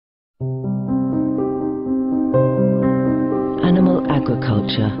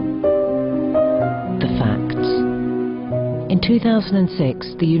agriculture. The facts. In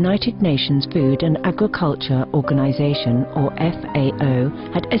 2006, the United Nations Food and Agriculture Organization, or FAO,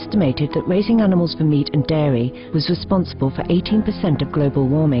 had estimated that raising animals for meat and dairy was responsible for 18% of global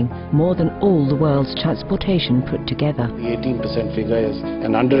warming, more than all the world's transportation put together. The 18% figure is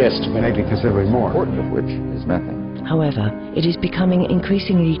an underestimate. Maybe considerably more, important of which is methane. However, it is becoming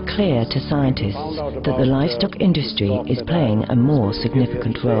increasingly clear to scientists that the livestock industry is playing a more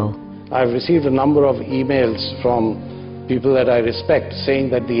significant role. I've received a number of emails from people that I respect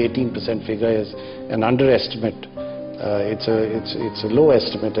saying that the 18% figure is an underestimate. It's a low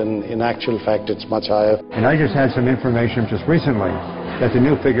estimate, and in actual fact it's much higher. And I just had some information just recently that the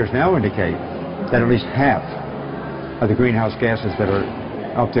new figures now indicate that at least half of the greenhouse gases that are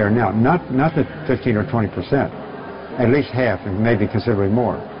out there now, not the 15 or 20%, at least half, and maybe considerably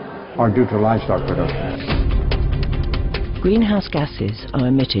more, are due to livestock production. Greenhouse gases are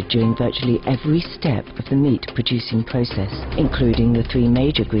emitted during virtually every step of the meat-producing process, including the three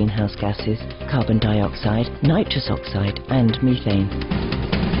major greenhouse gases: carbon dioxide, nitrous oxide, and methane.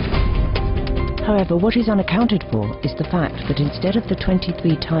 However, what is unaccounted for is the fact that instead of the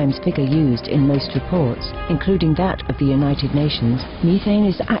 23 times figure used in most reports, including that of the United Nations, methane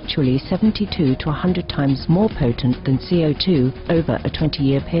is actually 72 to 100 times more potent than CO2 over a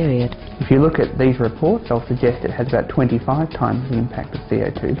 20-year period. If you look at these reports, they'll suggest it has about 25 times the impact of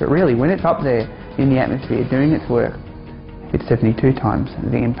CO2, but really when it's up there in the atmosphere doing its work, it's 72 times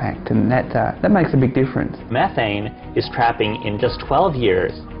the impact, and that makes a big difference. Methane is trapping in just 12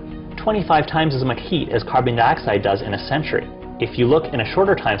 years 25 times as much heat as carbon dioxide does in a century. If you look in a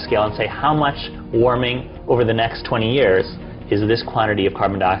shorter time scale and say how much warming over the next 20 years is this quantity of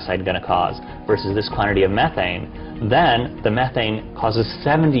carbon dioxide going to cause versus this quantity of methane, then the methane causes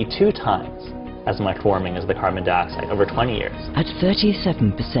 72 times as much warming as the carbon dioxide over 20 years. At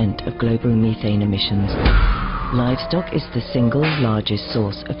 37% of global methane emissions, livestock is the single largest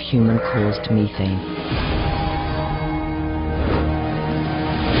source of human-caused methane.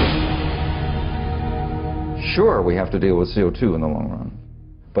 Sure, we have to deal with CO2 in the long run.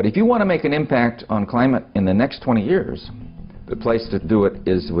 But if you want to make an impact on climate in the next 20 years, the place to do it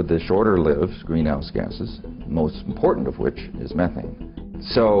is with the shorter-lived greenhouse gases, most important of which is methane.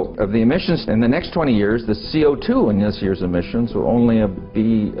 So of the emissions in the next 20 years, the CO2 in this year's emissions will only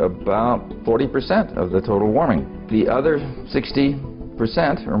be about 40% of the total warming. The other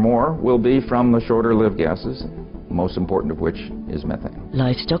 60% or more will be from the shorter-lived gases, most important of which is methane.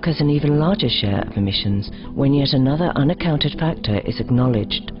 Livestock has an even larger share of emissions when yet another unaccounted factor is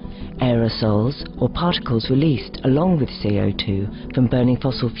acknowledged: aerosols, or particles released along with CO2 from burning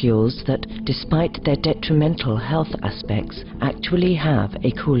fossil fuels that, despite their detrimental health aspects, actually have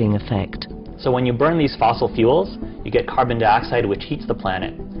a cooling effect. So when you burn these fossil fuels, you get carbon dioxide, which heats the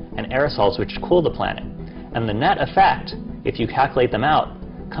planet, and aerosols, which cool the planet. And the net effect, if you calculate them out,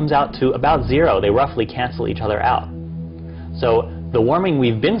 comes out to about zero. They roughly cancel each other out. So the warming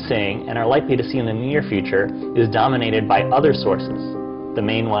we've been seeing and are likely to see in the near future is dominated by other sources, the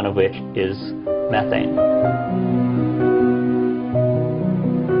main one of which is methane.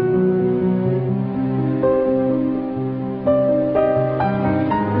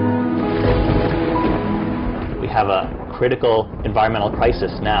 We have a critical environmental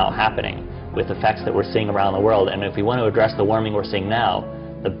crisis now happening with effects that we're seeing around the world, and if we want to address the warming we're seeing now,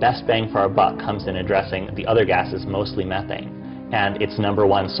 the best bang for our buck comes in addressing the other gases, mostly methane, and its number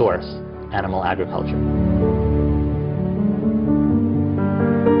one source, animal agriculture.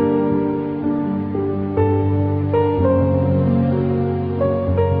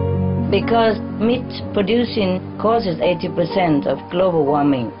 Because meat producing causes 80% of global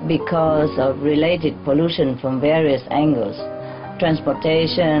warming because of related pollution from various angles: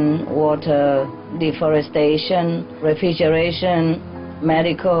 transportation, water, deforestation, refrigeration,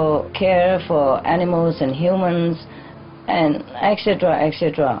 medical care for animals and humans, and etc.,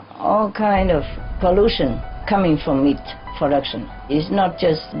 etc. All kind of pollution coming from meat production. It's not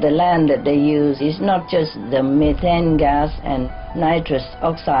just the land that they use, it's not just the methane gas and nitrous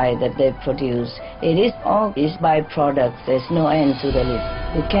oxide that they produce. It is all is byproducts. There's no end to the list.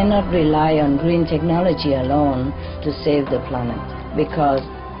 We cannot rely on green technology alone to save the planet, because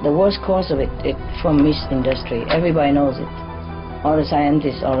the worst cause of it is from meat industry. Everybody knows it. All the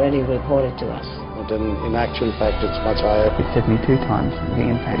scientists already reported to us. But in actual fact, it's much higher. It's 72 times the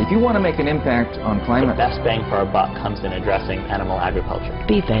impact. If you want to make an impact on climate, the best bang for our buck comes in addressing animal agriculture.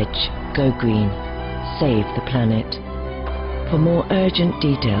 Be veg, go green, save the planet. For more urgent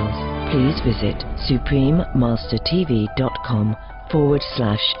details, please visit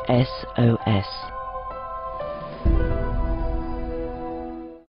suprememastertv.com/SOS.